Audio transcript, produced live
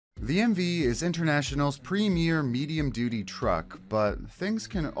The MV is International's premier medium-duty truck, but things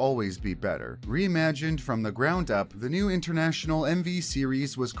can always be better. Reimagined from the ground up, the new International MV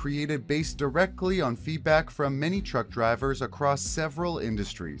series was created based directly on feedback from many truck drivers across several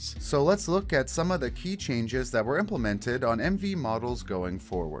industries. So let's look at some of the key changes that were implemented on MV models going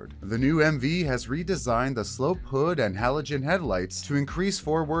forward. The new MV has redesigned the slope hood and halogen headlights to increase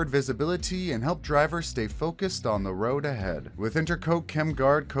forward visibility and help drivers stay focused on the road ahead. With Intercoat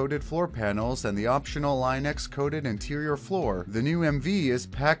ChemGuard coated floor panels and the optional Line-X coated interior floor, the new MV is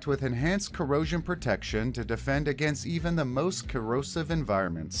packed with enhanced corrosion protection to defend against even the most corrosive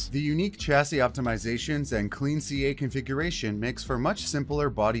environments. The unique chassis optimizations and clean CA configuration makes for much simpler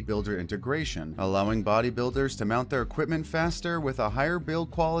bodybuilder integration, allowing bodybuilders to mount their equipment faster with a higher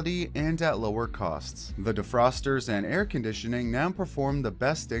build quality and at lower costs. The defrosters and air conditioning now perform the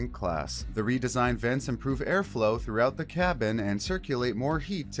best in class. The redesigned vents improve airflow throughout the cabin and circulate more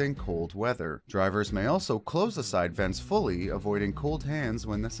heat in cold weather. Drivers may also close the side vents fully, avoiding cold hands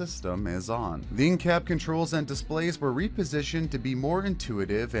when the system is on. The in-cab controls and displays were repositioned to be more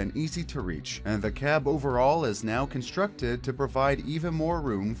intuitive and easy to reach, and the cab overall is now constructed to provide even more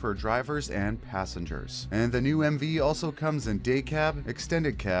room for drivers and passengers. And the new MV also comes in day cab,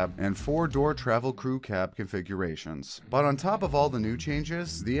 extended cab, and 4-door travel crew cab configurations. But on top of all the new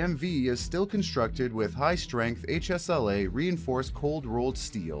changes, the MV is still constructed with high-strength HSLA reinforced cold-rolled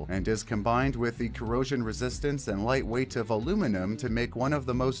steel and is combined with the corrosion resistance and lightweight of aluminum to make one of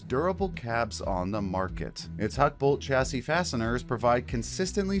the most durable cabs on the market. Its Huck bolt chassis fasteners provide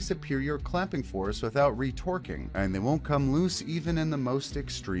consistently superior clamping force without retorquing, and they won't come loose even in the most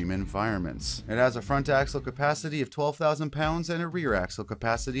extreme environments. It has a front axle capacity of 12,000 pounds and a rear axle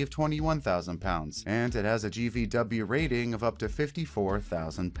capacity of 21,000 pounds, and it has a GVW rating of up to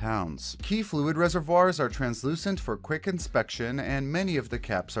 54,000 pounds. Key fluid reservoirs are translucent for quick inspection, and many of the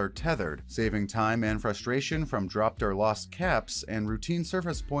caps are tethered, saving time and frustration from dropped or lost caps, and routine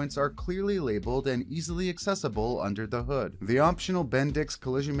surface points are clearly labeled and easily accessible under the hood. The optional Bendix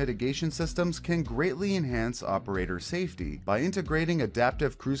collision mitigation systems can greatly enhance operator safety by integrating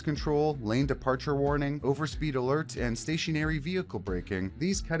adaptive cruise control, lane departure warning, overspeed alert, and stationary vehicle braking.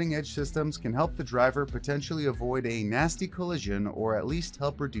 These cutting-edge systems can help the driver potentially avoid a nasty collision or at least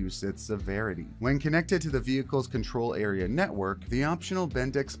help reduce its severity. When connected to the vehicle's control area network, the optional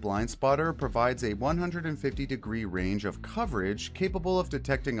Bendix blind spotter provides a 150-degree range of coverage capable of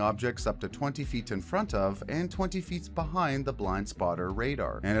detecting objects up to 20 feet in front of and 20 feet behind the blind spotter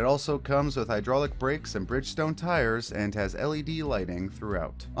radar. And it also comes with hydraulic brakes and Bridgestone tires and has LED lighting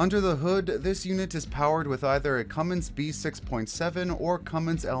throughout. Under the hood, this unit is powered with either a Cummins B6.7 or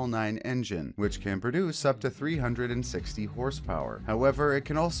Cummins L9 engine, which can produce up to 360 horsepower. However, it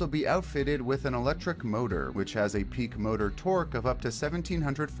can also be outfitted with an electric motor, which has a peak motor torque of up to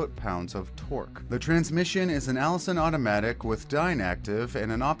 1,700 foot-pounds of torque. The transmission is an Allison automatic with Dyne-active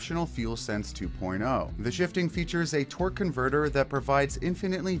and an optional FuelSense 2.0. The shifting features a torque converter that provides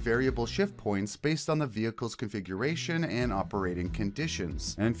infinitely variable shift points based on the vehicle's configuration and operating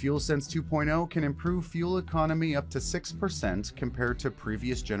conditions. And FuelSense 2.0 can improve fuel economy up to 6% compared to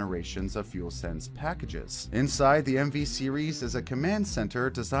previous generations of FuelSense packages. Inside the MV series is a command center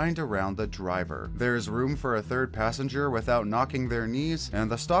designed around the driver. There is room for a third passenger without knocking their knees, and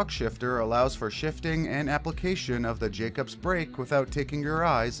the stock shifter allows for shifting and application of the Jacobs brake without taking your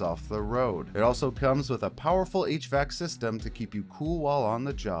eyes off the road. It also comes with a powerful HVAC system to keep you cool while on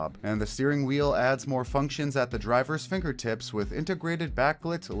the job, and the steering wheel adds more functions at the driver's fingertips with integrated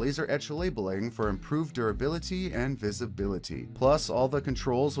backlit laser etch labeling for improved durability and visibility. Plus, all the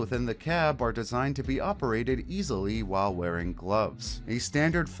controls within the cab are designed to be operated easily while wearing gloves. A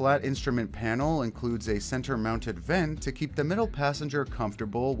standard flat instrument panel includes a center-mounted vent to keep the middle passenger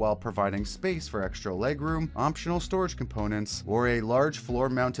comfortable while providing space for extra legroom, optional storage components, or a large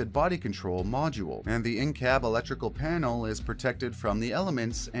floor-mounted body control module. And the in-cab electrical panel is protected from the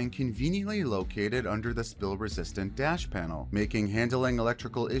elements and conveniently located under the spill-resistant dash panel, making handling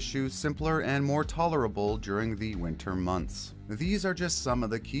electrical issues simpler and more tolerable during the winter months. These are just some of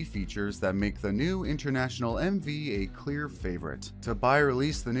the key features that make the new International MV a clear favorite. To buy or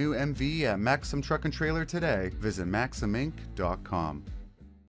lease the new MV at Maxim Truck and Trailer today, visit maximinc.com.